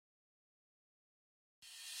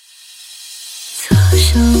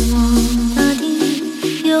手握大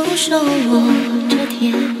地，右手握着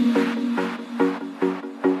天，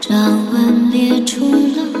掌纹裂出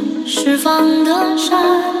了释放的闪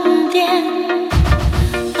电，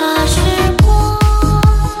把时光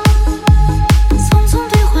匆匆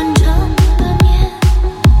兑换成了年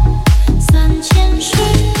3000世，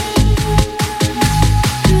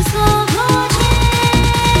日色破茧。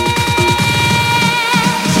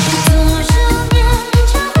左手捻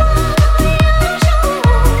着花，右手握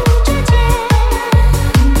着剑，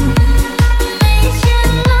眉间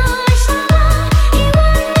了刷了1万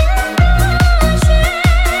年的雪。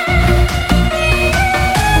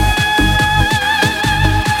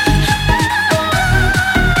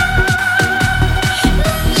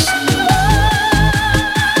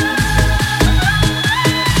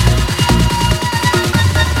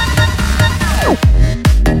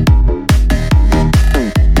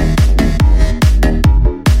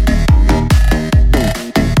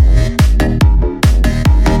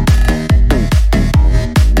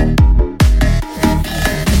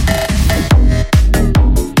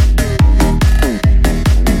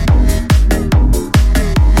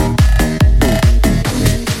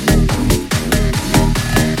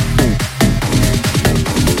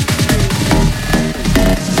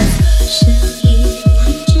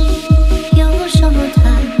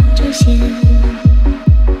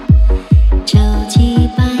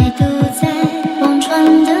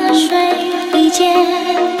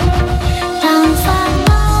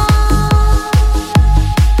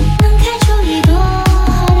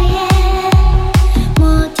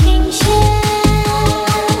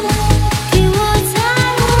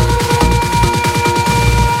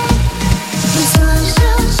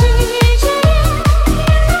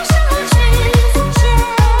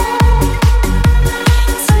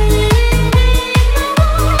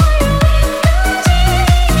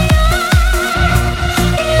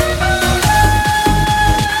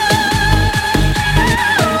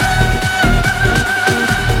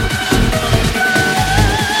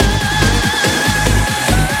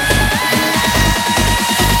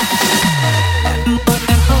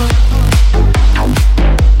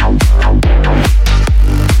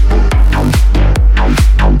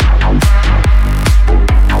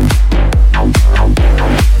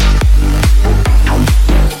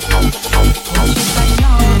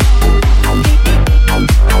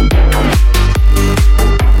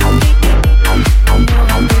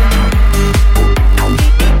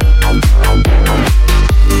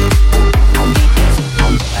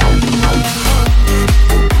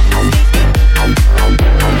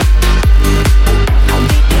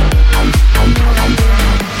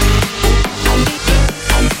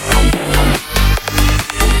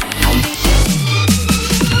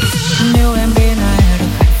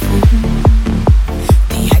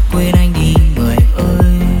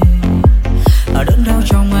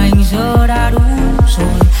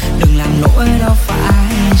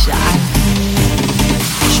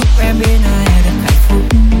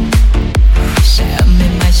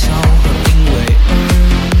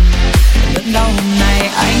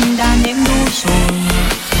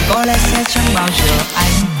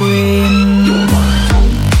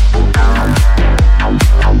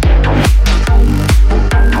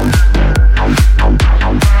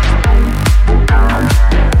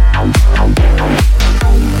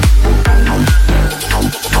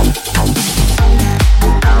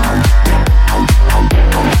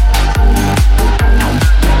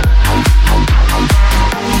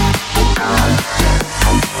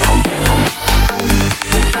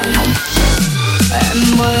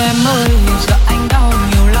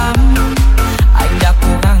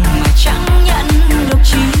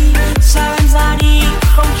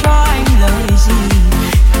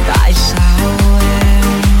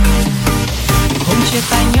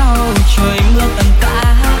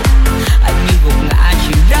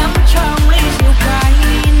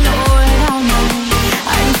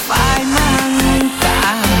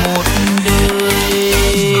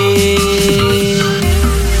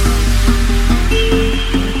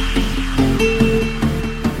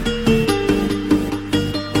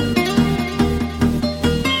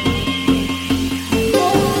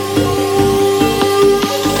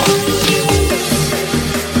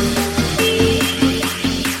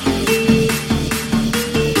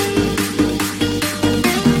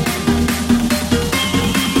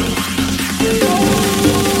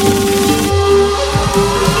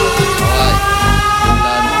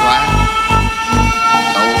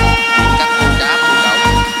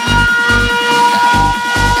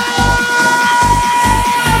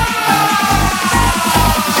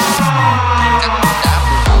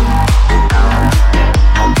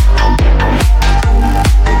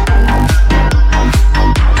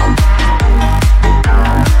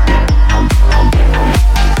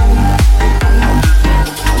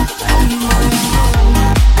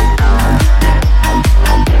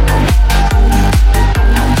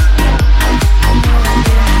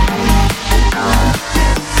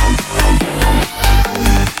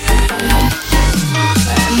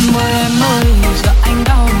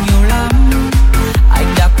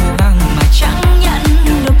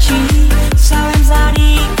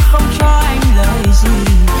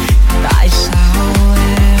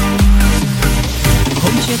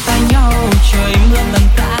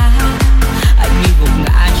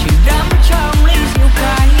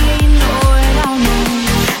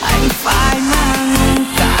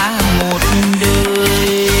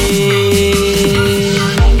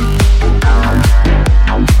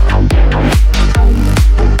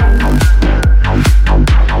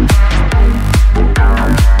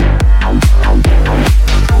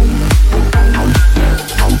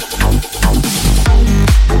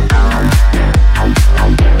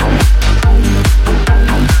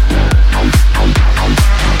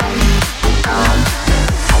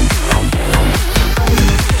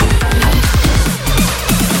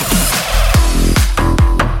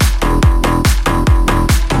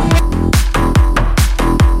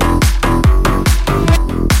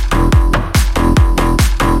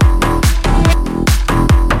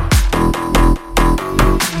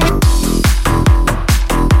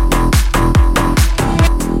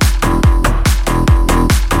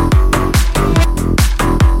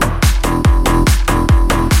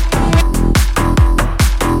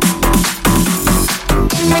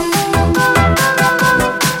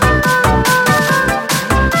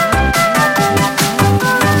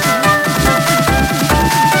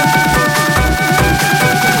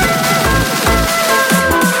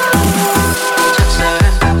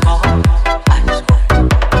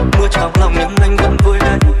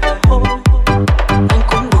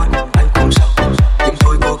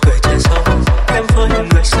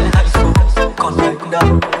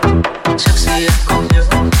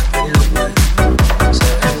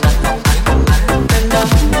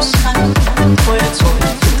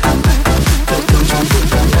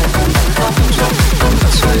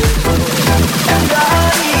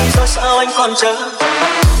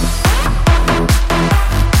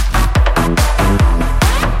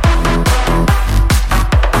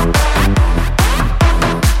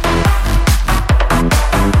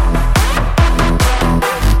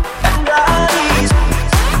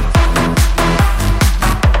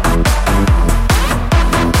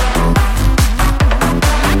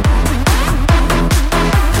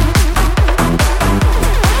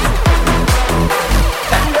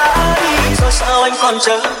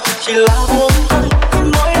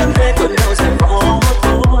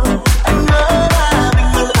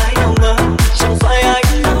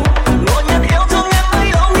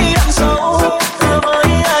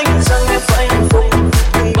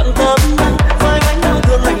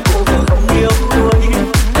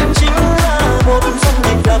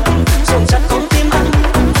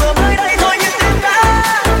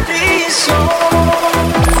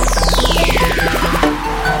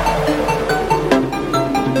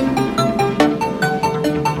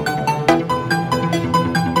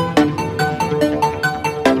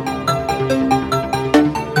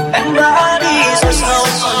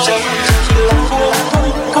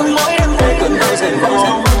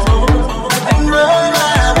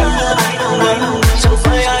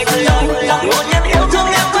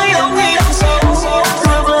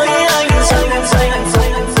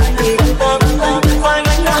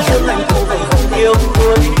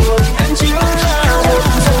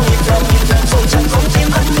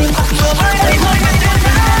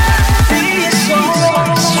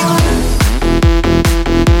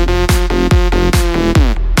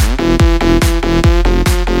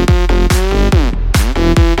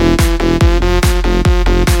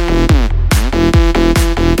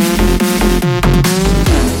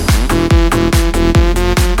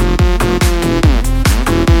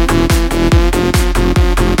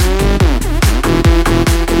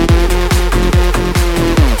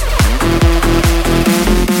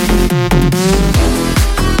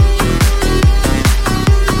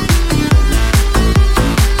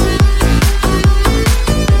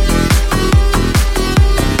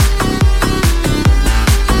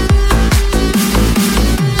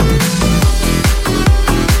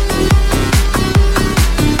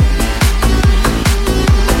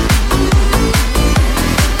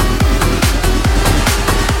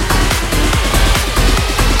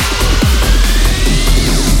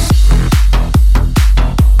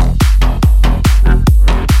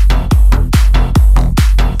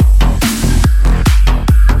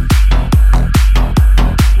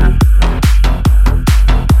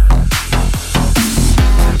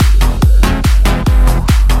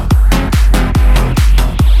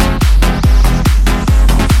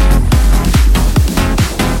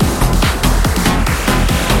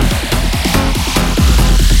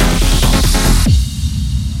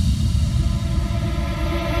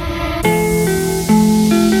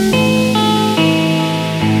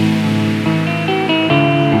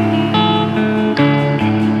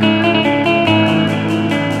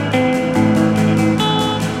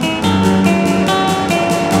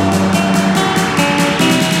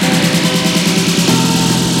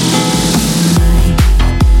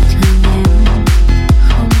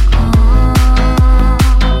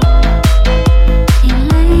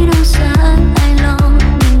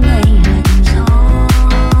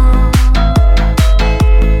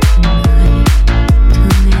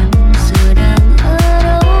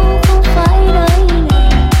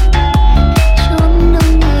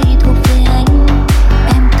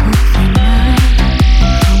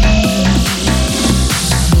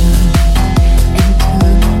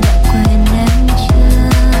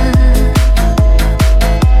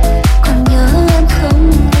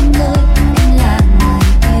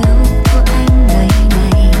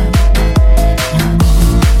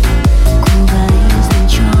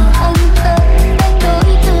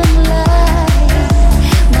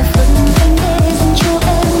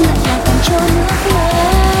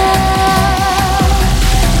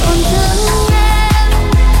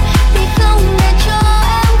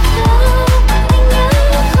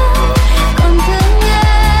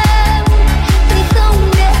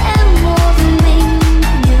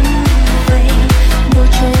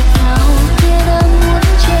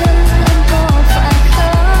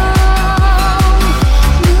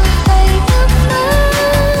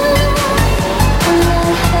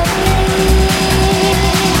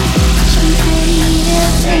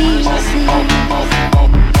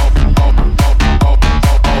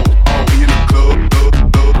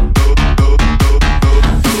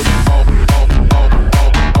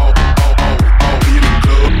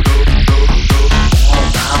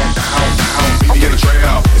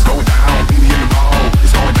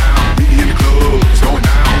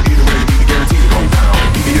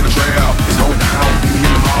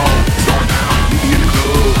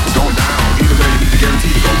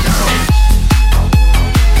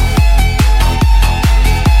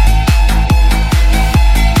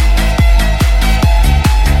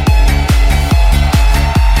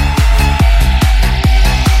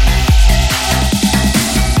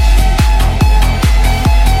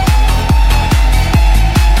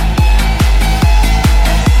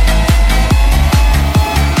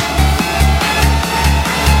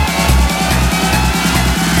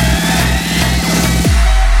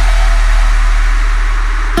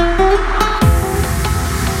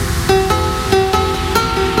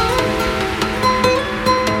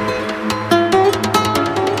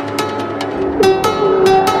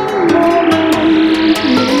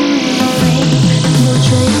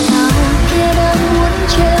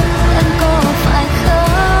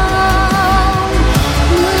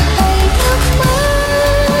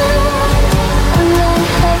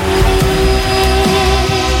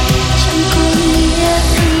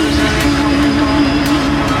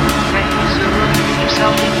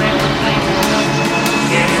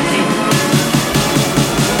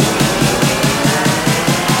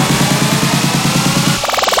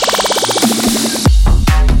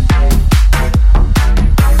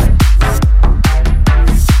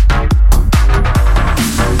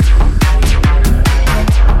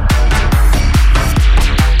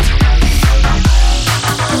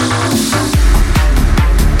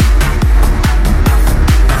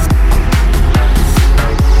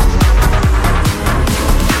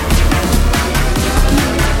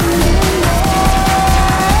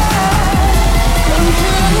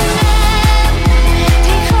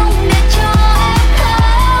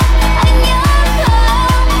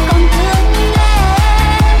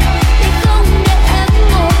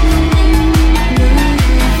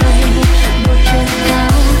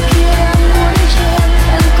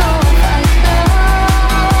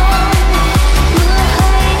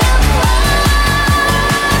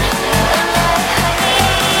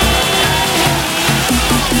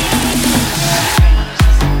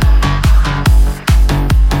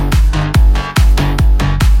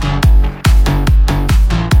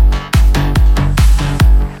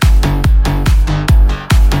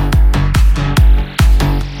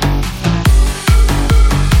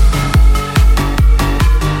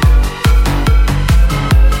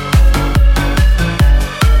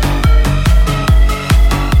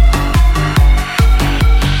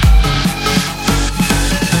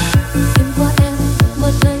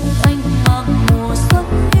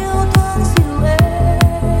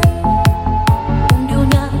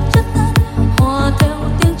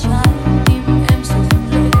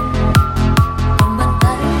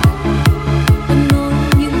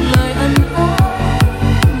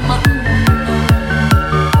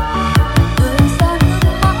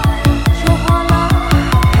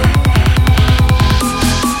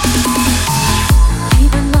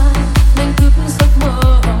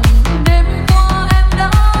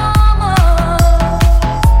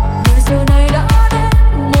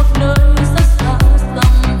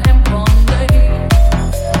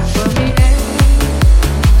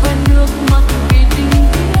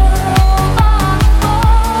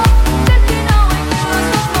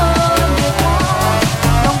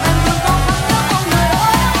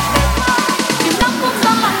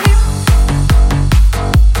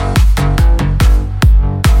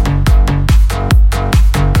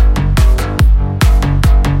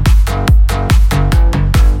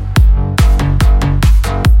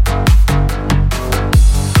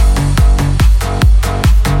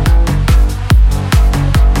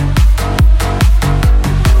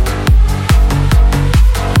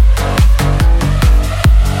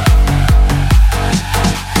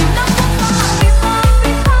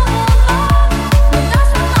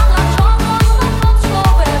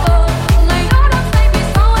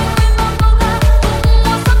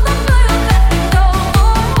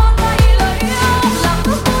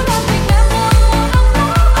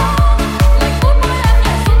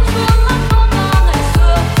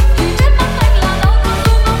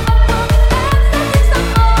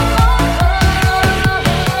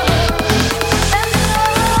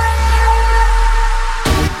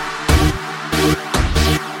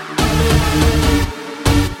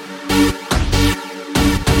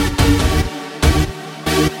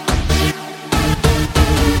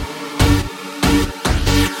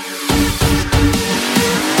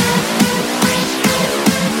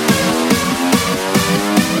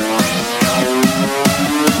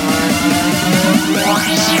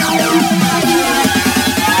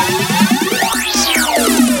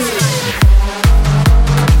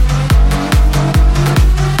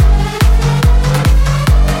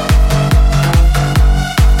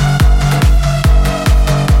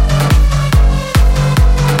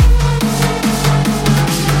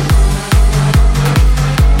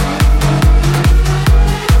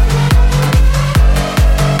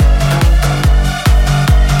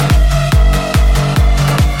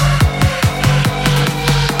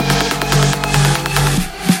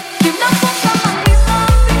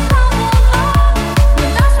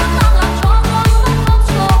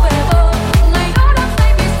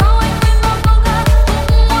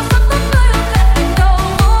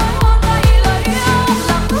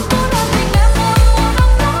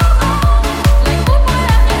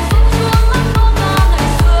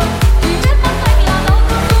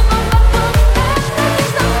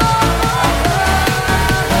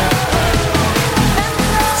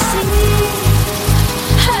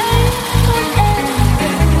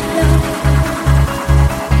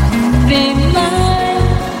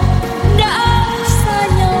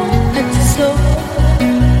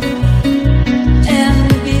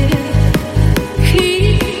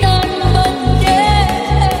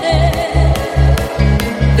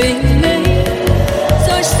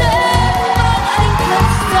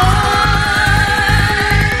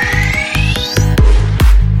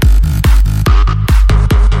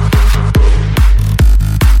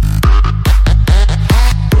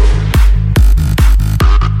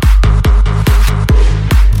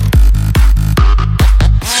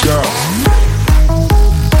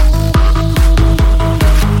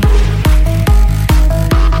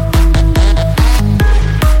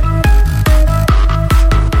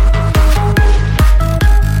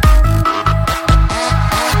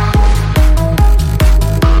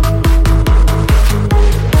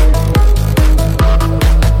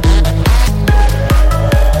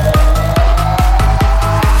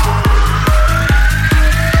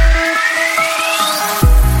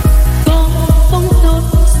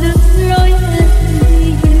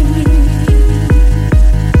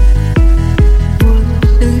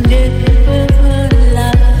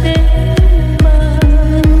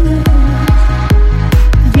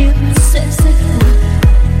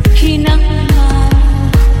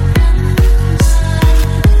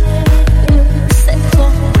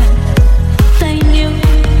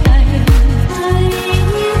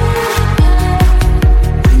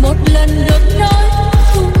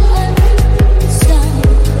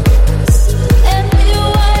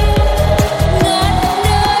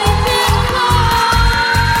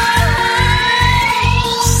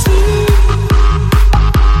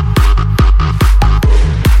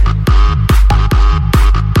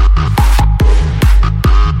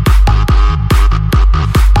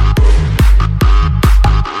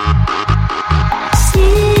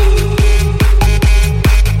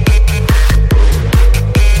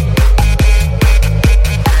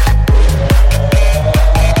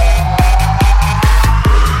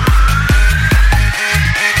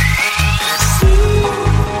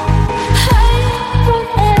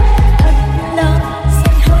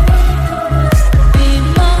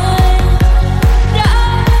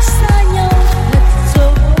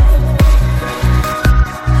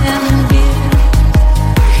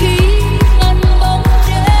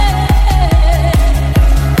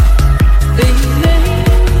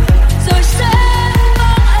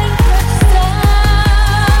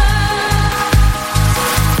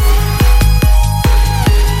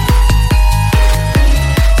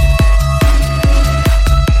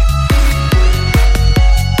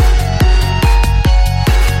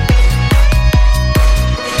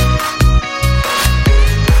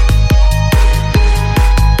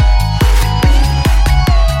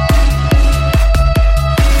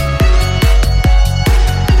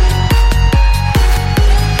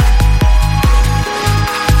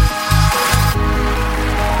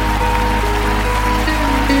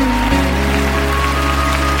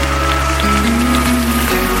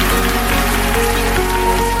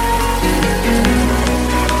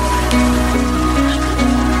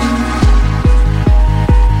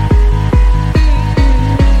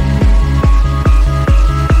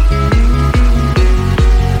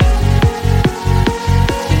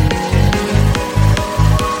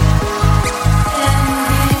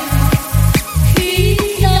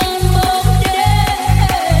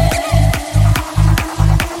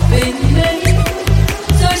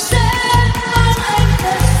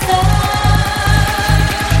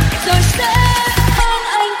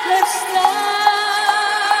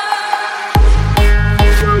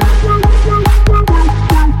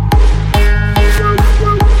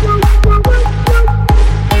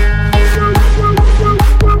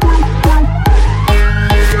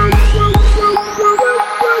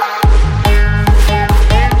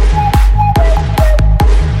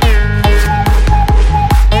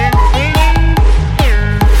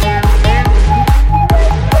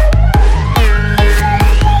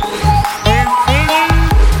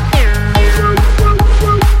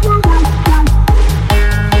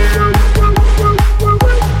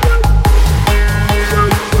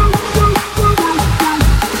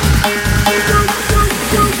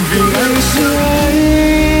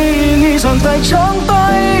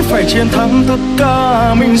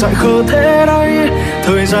cả, mình dại khờ thế đấy.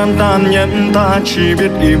 Thời gian tàn nhẫn ta chỉ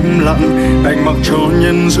biết im lặng, đành mặc cho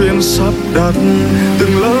nhân duyên sắp đặt.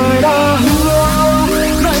 Từng lời đã hứa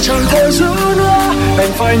lại chẳng thể giữ nữa,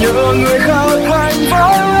 đành phải nhờ người khác hành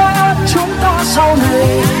vỡ. Chúng ta sau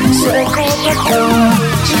này sẽ có tất cả,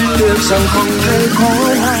 chỉ tiếc rằng không thể có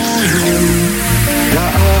ai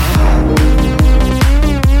đã.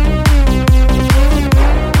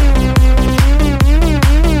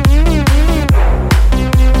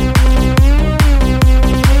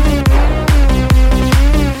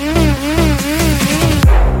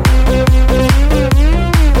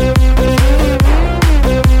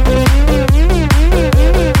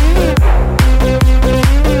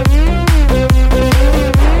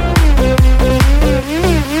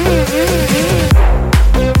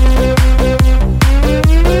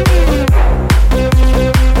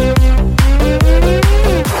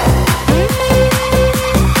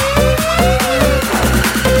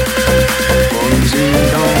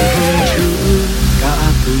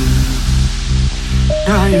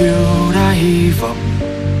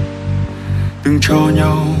 Từng cho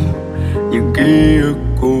nhau những ký ức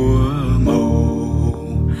của màu,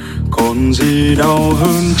 còn gì đau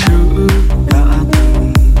hơn chữ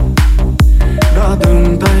đã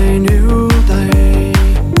từng tay níu tay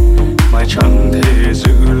mà chẳng thể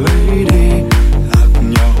giữ lấy đi lạc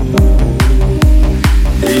nhau.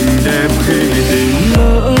 Tình đẹp khi tình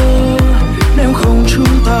lỡ, nếu không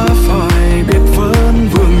chúng ta phải biết vấn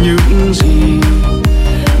vương những gì.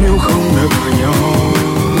 Nếu không nợ nhau,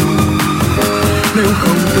 nếu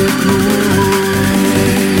không tiếc nuối.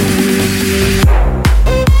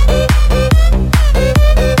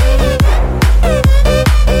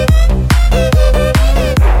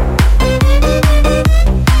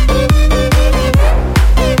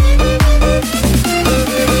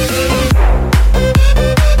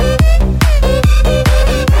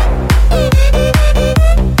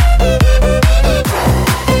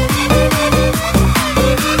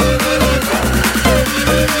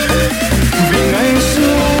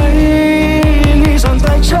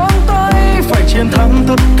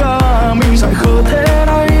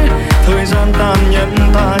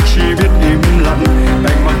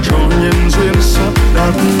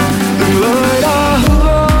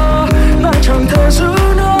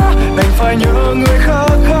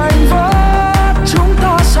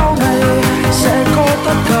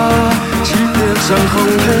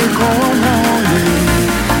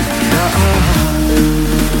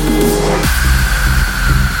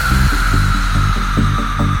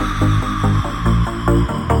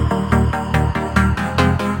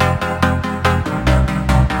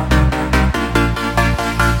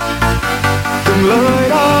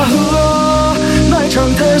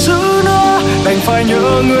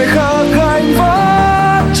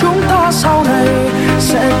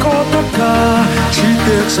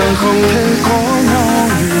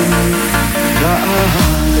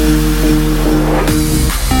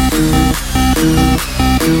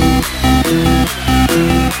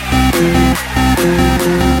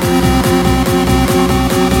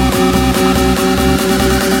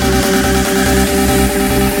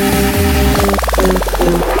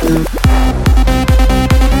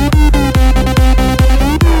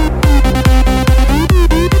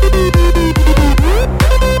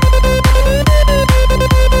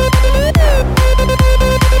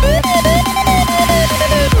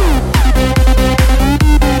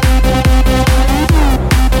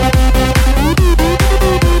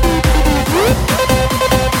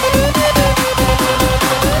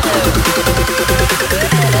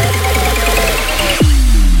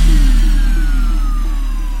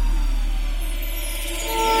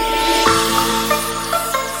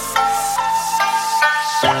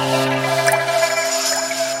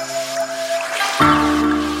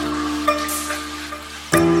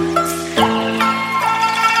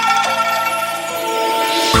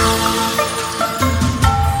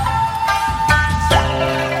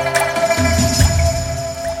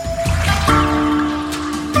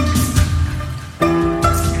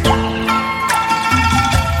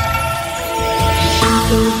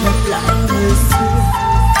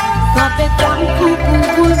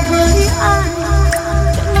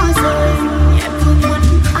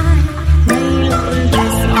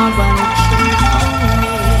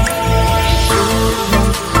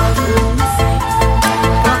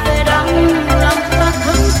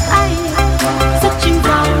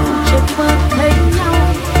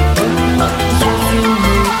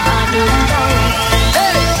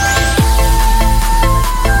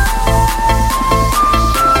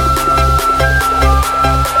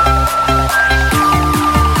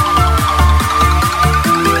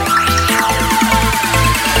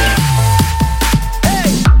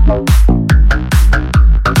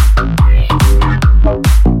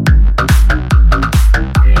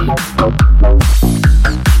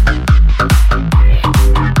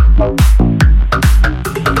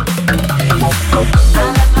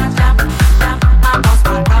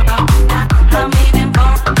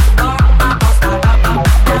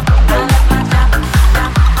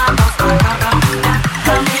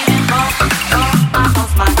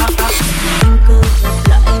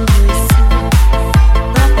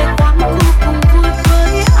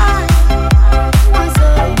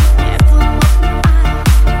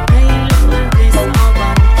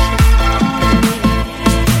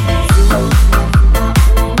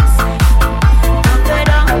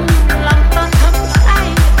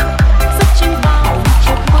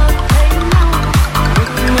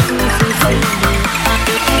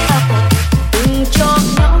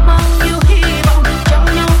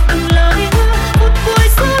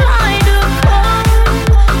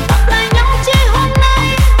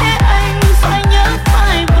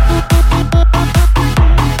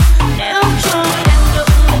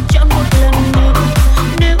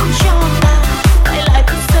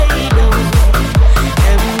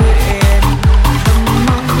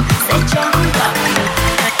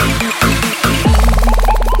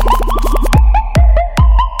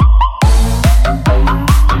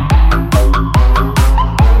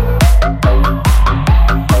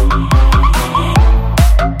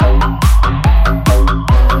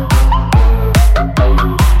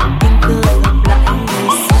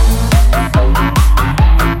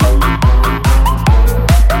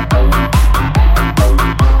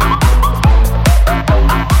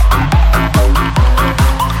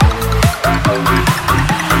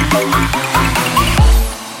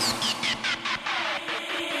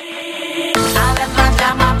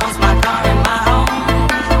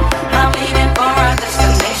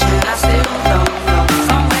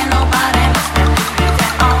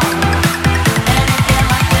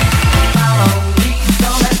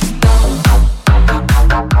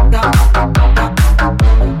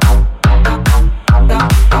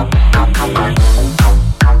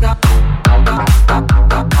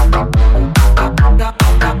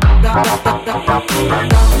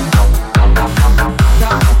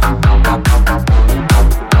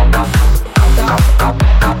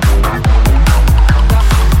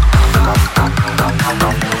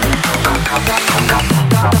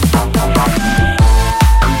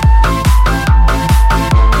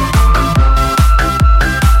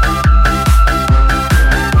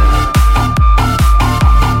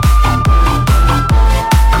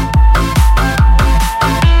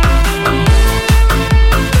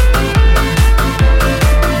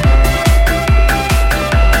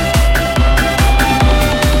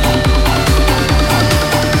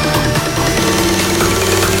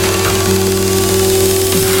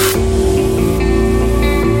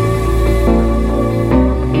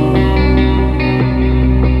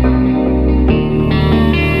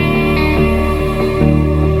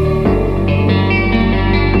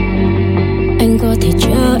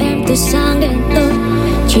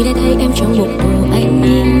 Chỉ để thấy em trong bộ đồ anh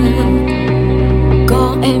yêu,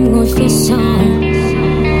 có em ngồi phía sau,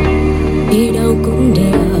 đi đâu cũng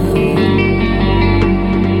được.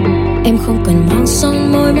 Em không cần mang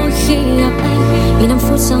son môi mỗi khi gặp anh, vì 5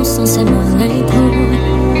 phút sau son sẽ mờ ngay thôi.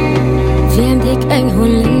 Vì em thích anh hôn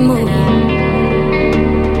lên môi,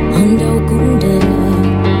 hôn đâu cũng được.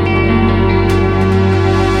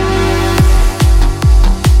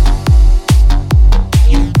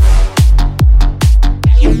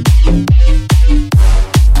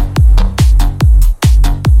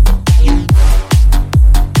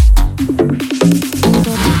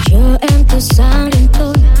 Sáng đến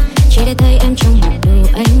tối chỉ để thấy em trong bộ đồ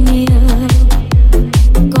anh yêu,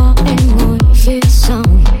 có em ngồi phía sau,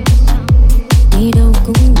 đi đâu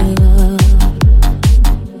cũng được.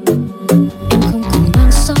 Em không cần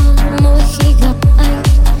mang son mỗi khi gặp anh,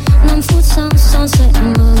 5 phút sau son sẽ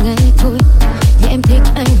mờ ngay thôi. Vì em thích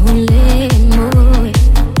anh hôn lên môi,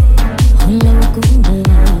 hôn lâu cũng được.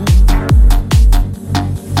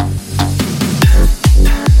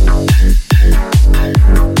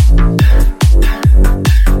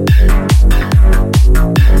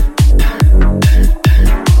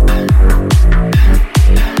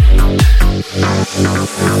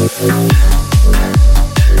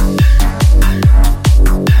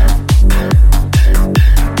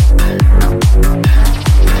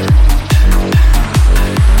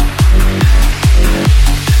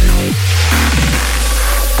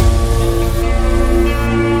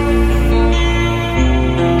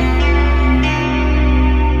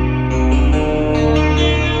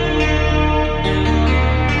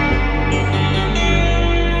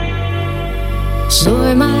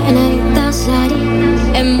 Rồi mai này ta ra đi,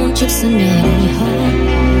 em muốn chiếc sân nhà đầy hoa.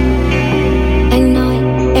 Anh nói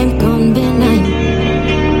em còn bên anh,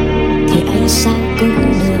 thì anh sao cũng được.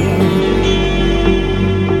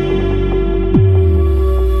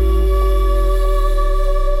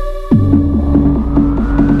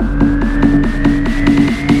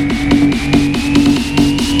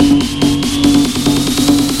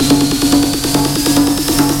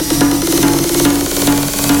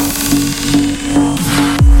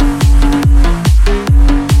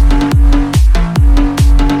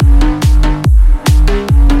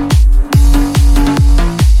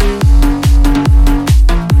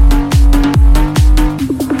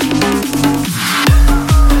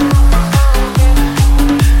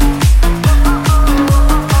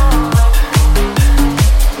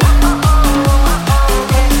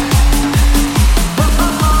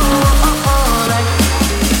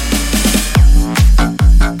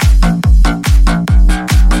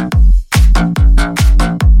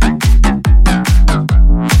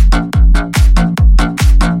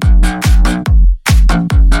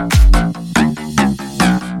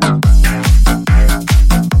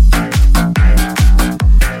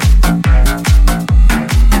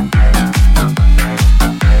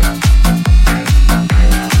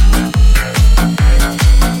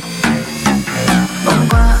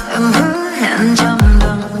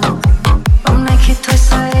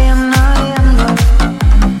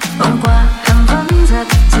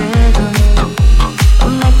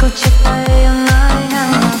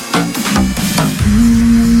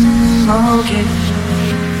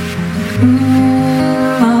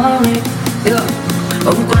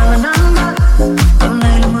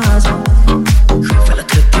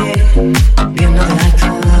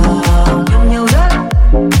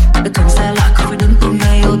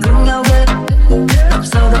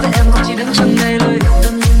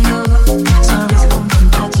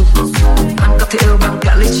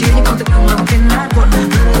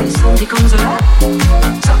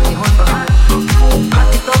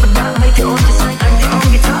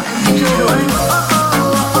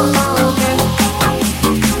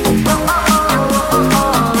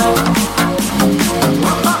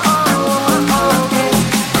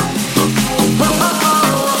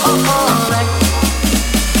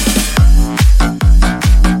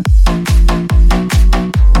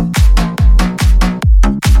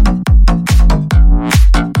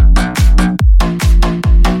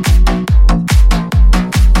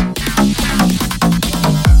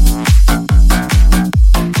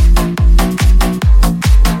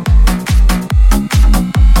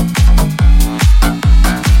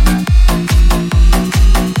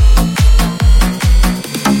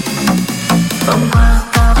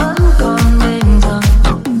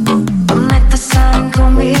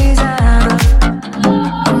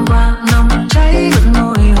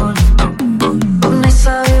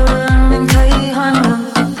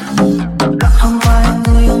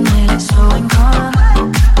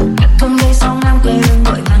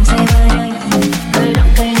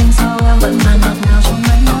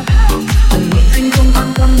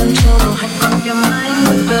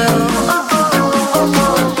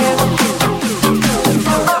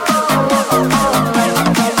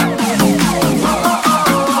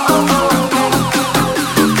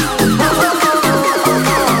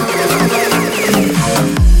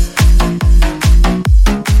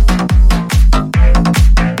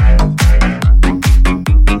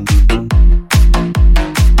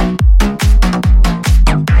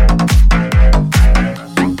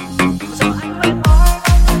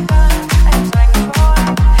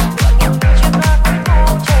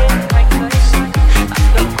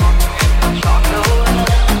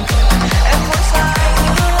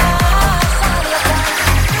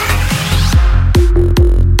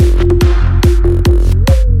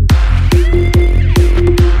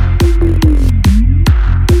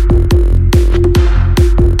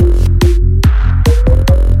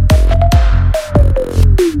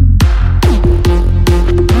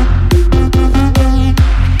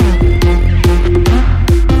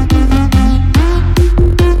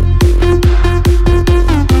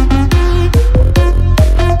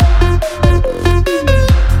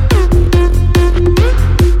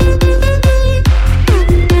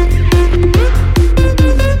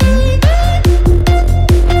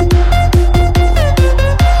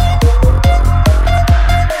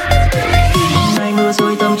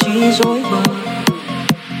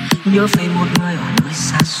 một người ở nơi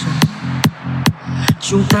xa xôi.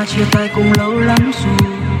 Chúng ta chia tay cũng lâu lắm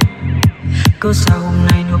rồi, cớ sao hôm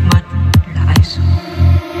nay nước mắt lại rồi.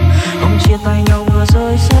 Hôm chia tay nhau mưa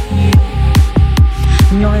rơi rất nhiều,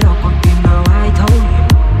 nhói đau con tim nào ai thấu hiểu.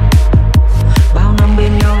 Bao năm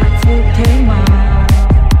bên nhau hạnh phúc thế mà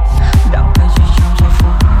đạo cái gì trong giây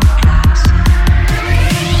phút là sao?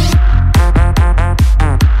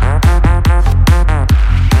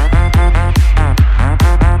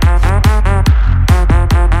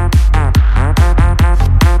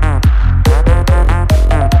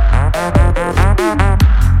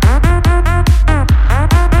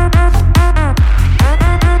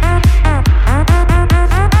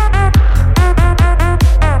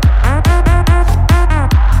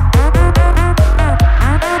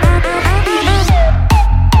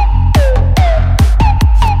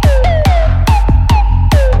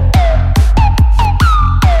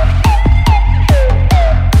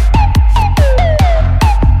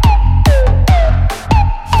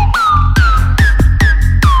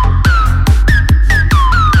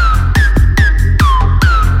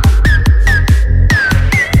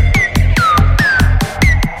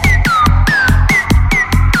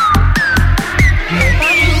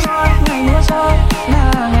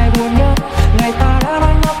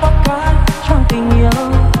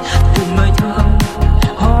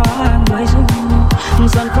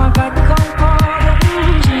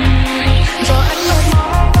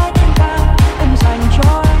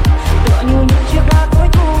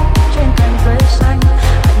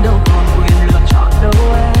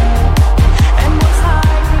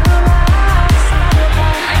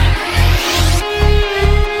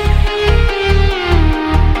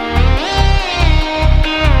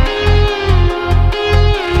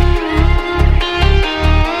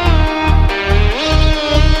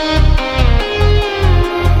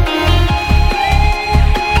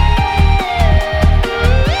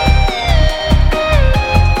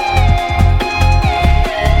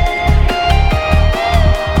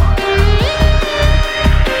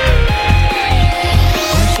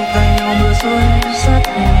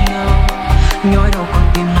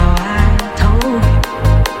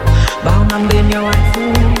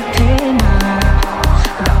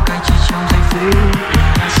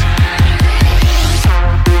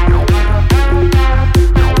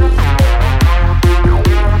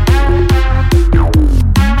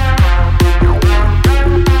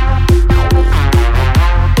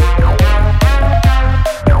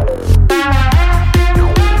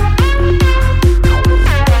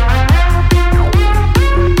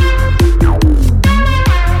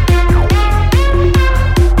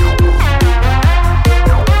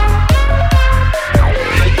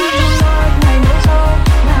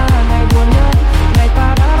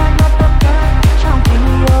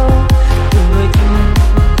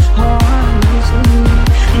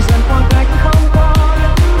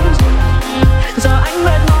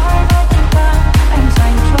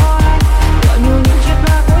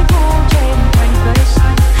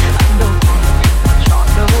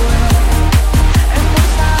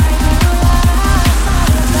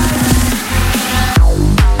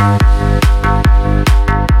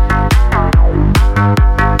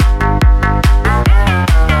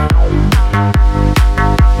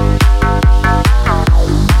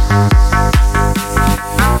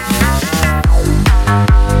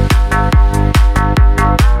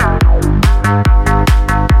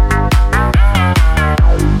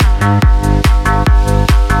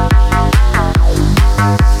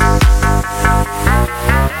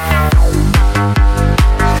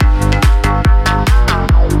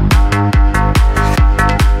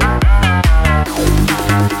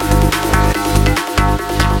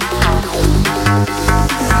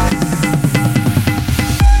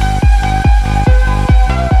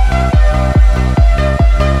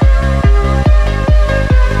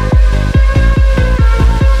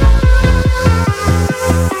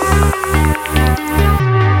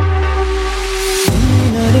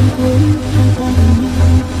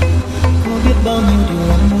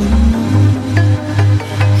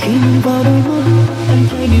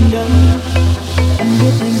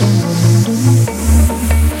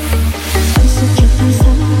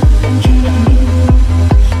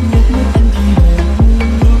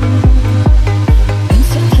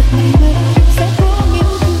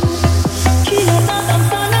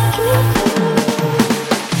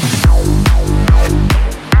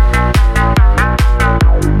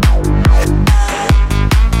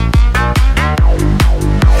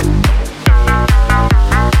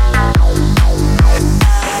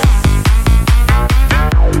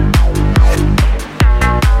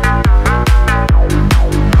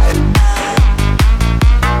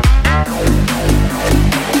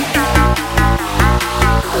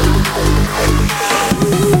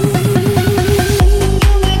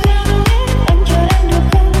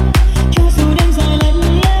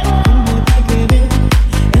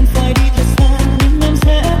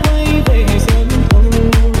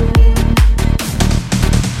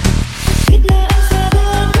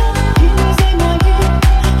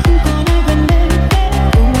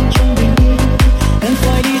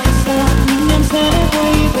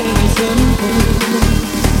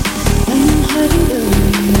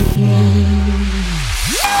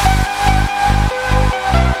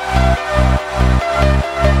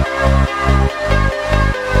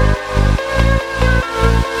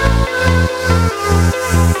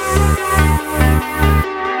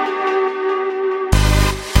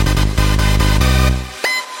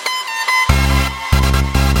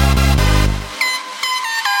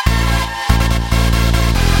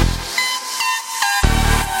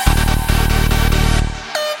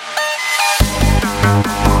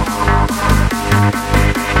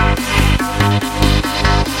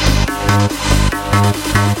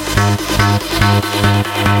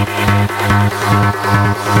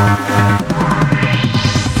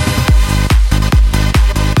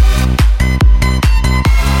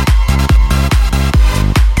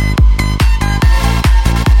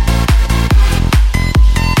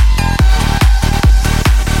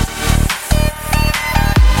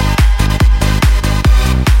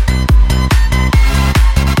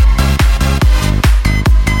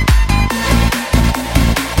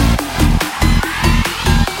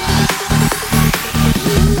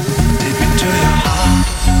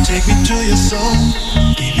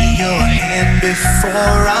 your hand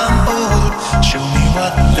before I'm old. Show me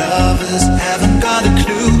what lovers haven't got a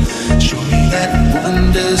clue. Show me that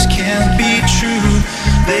wonders can't be true.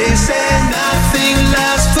 They say nothing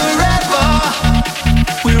lasts forever.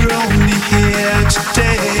 We're only here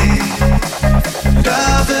today.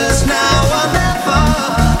 Lovers now or never.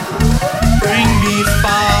 Bring me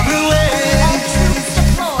far away.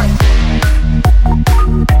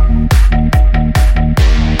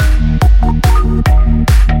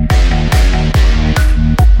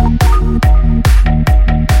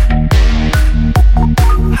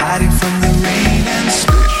 Hiding from the rain and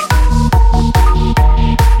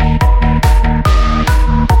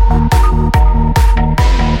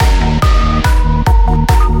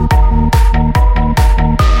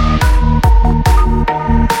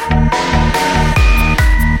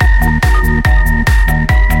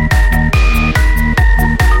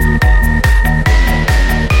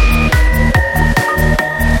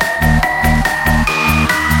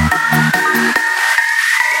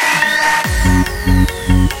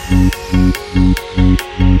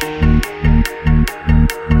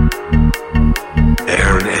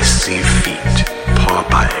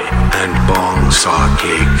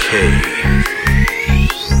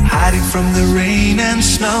hiding from the rain and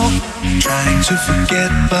snow, trying to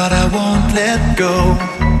forget but I won't let go.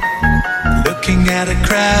 Looking at a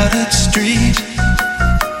crowded street,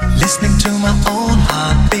 listening to my own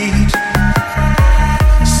heartbeat.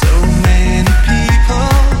 So many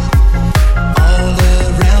people all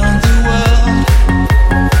around the world.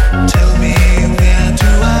 Tell me, where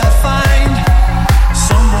do I find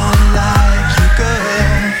someone like you,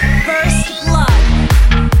 girl? First blood.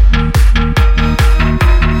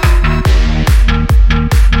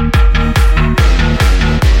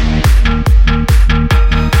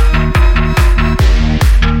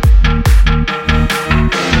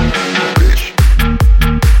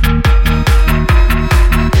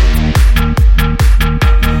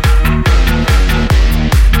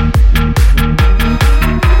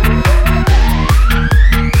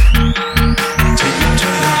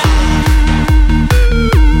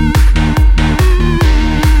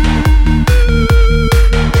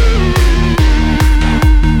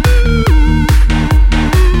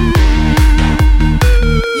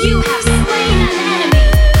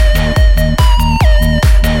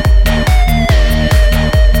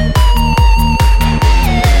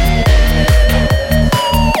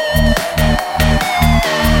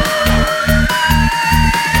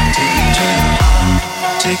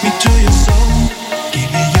 Take me to your soul. Give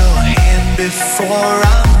me your hand before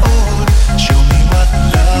I'm old. Show me what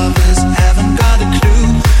lovers haven't got a clue.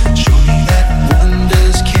 Show me that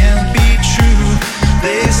wonders can't be true.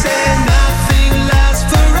 They say nothing lasts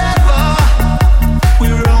forever.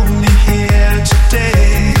 We're only here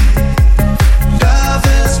today.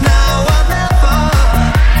 Lovers now or never.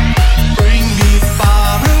 Bring me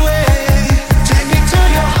far away. Take me to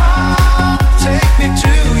your heart. Take me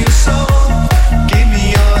to your soul. Give me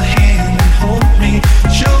your hand and hold me.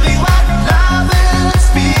 Show me what love is.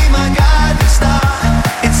 Be my guiding star.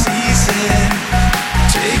 It's easy.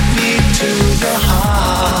 Take me to your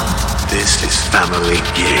heart. This is Family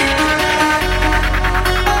Gig.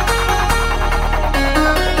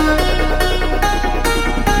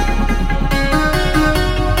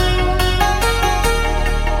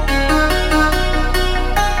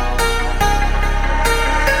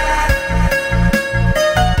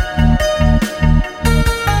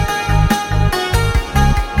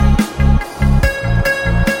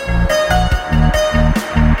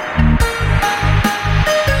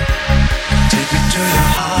 Take me to your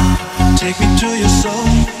heart, take me to your soul.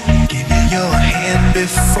 Give me your hand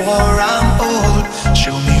before I'm old.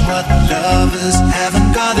 Show me what lovers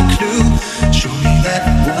haven't got a clue. Show me that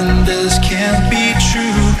wonders can't be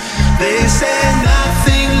true. They say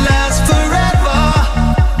nothing lasts forever.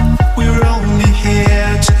 We're only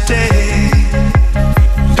here today.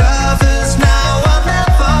 Lovers now or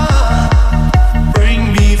never.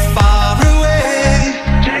 Bring me far away.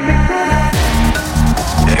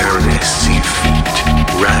 Ernest Seafeet,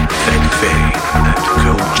 Rat Fed Fay, and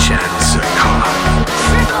Coach Answer Car.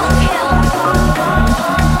 Triple kill.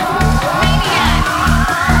 Maniac.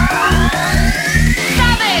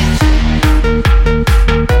 Savage.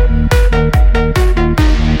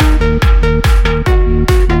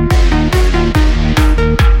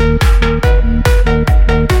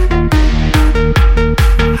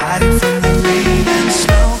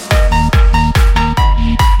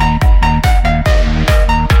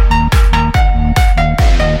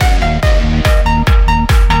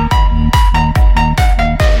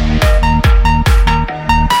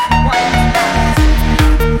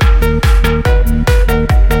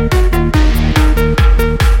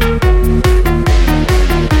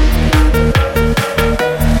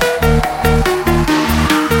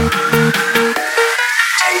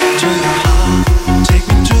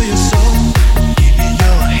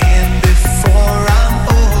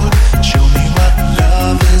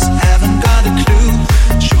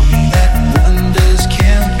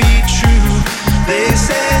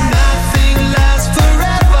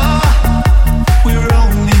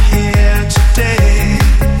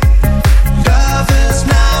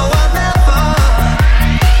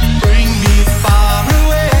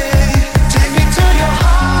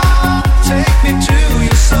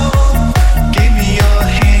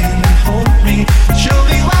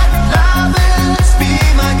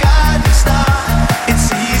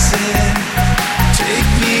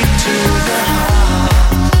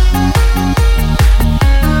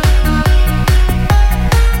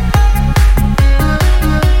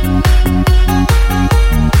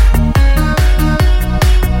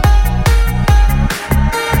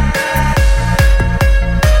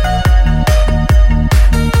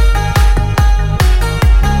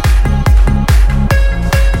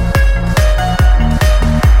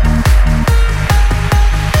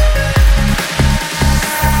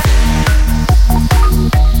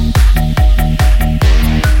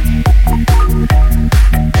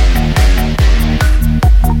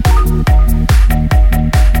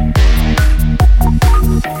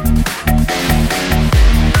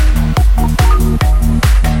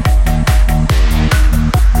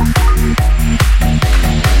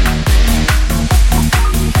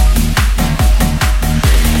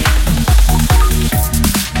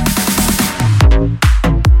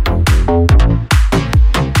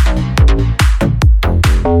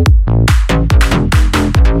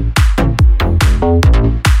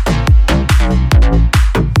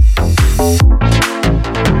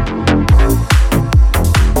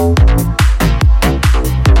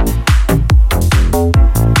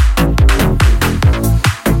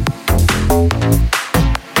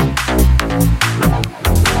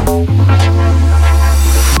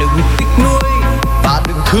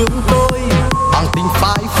 bằng tình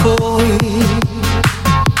phai phôi.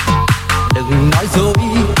 Đừng nói dối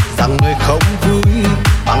rằng người không vui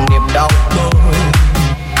bằng niềm đau tôi.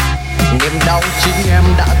 Niềm đau chính em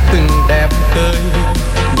đã từng đem tới,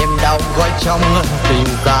 niềm đau gói trong tình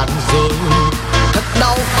gian dối. Thật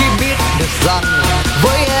đau khi biết được rằng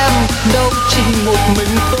với em đâu chỉ một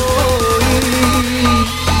mình tôi.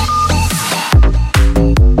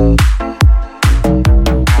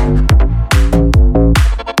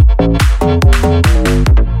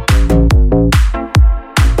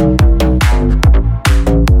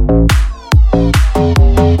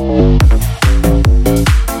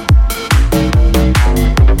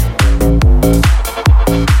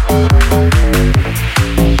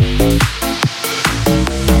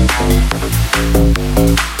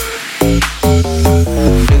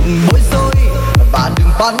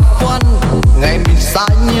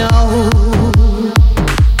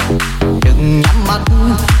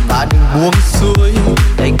 Buông xuôi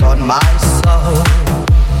đây còn mãi sau,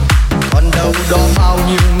 còn đâu đó bao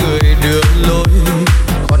nhiêu người đưa lối,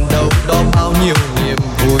 còn đâu đó bao nhiêu niềm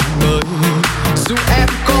vui mới. Dù em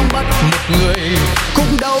có mất một người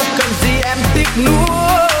cũng đâu cần gì em tiếc nuối.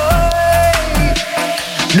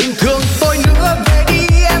 Đừng thương tôi nữa, về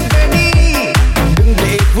đi em về đi, đừng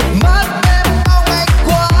để vụt mất em bao ngày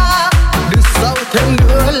qua. Đừng sâu thêm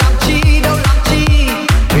nữa làm chi đâu làm chi,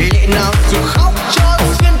 lệ nào dù khóc cho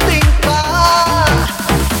duyên tình.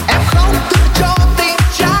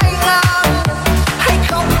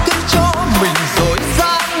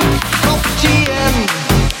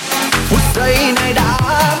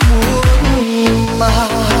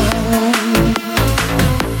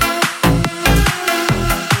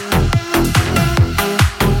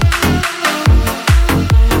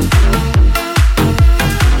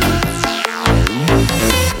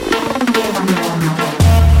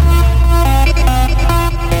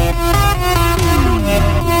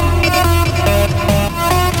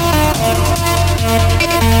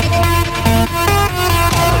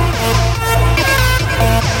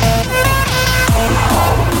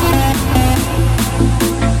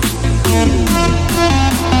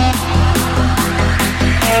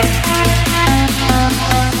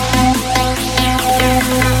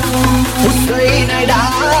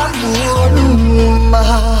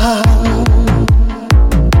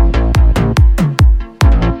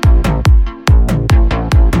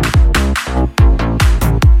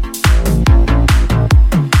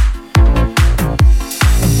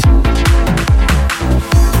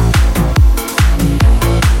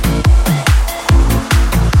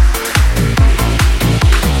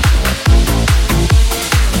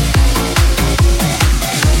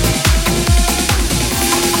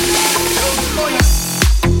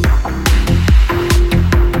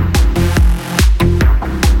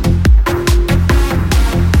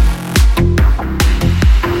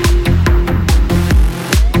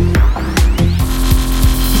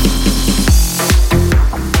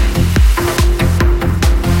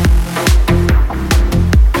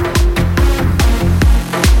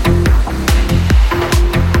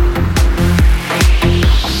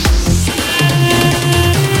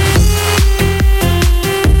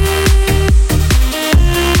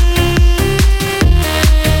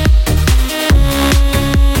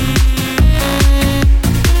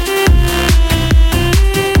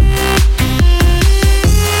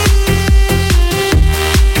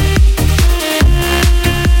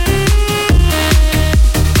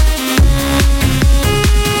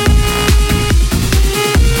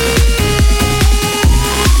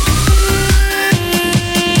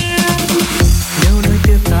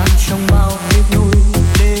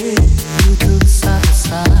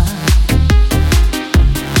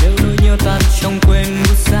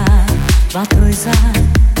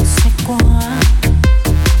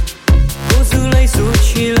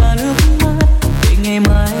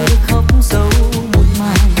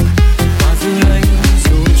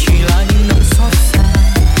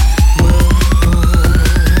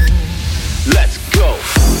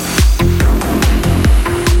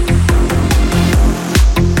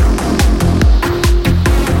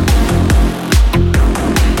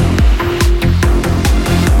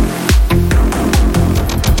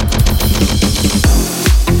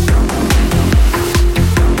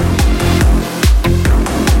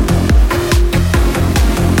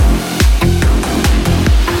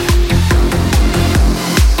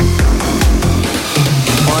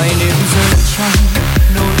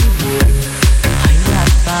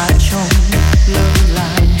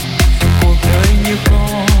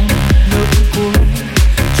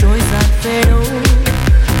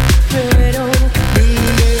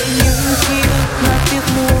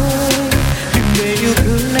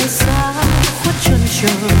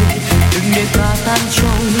 trời, đừng để ta tan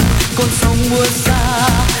trong con sông mưa xa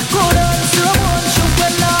cô đơn giữa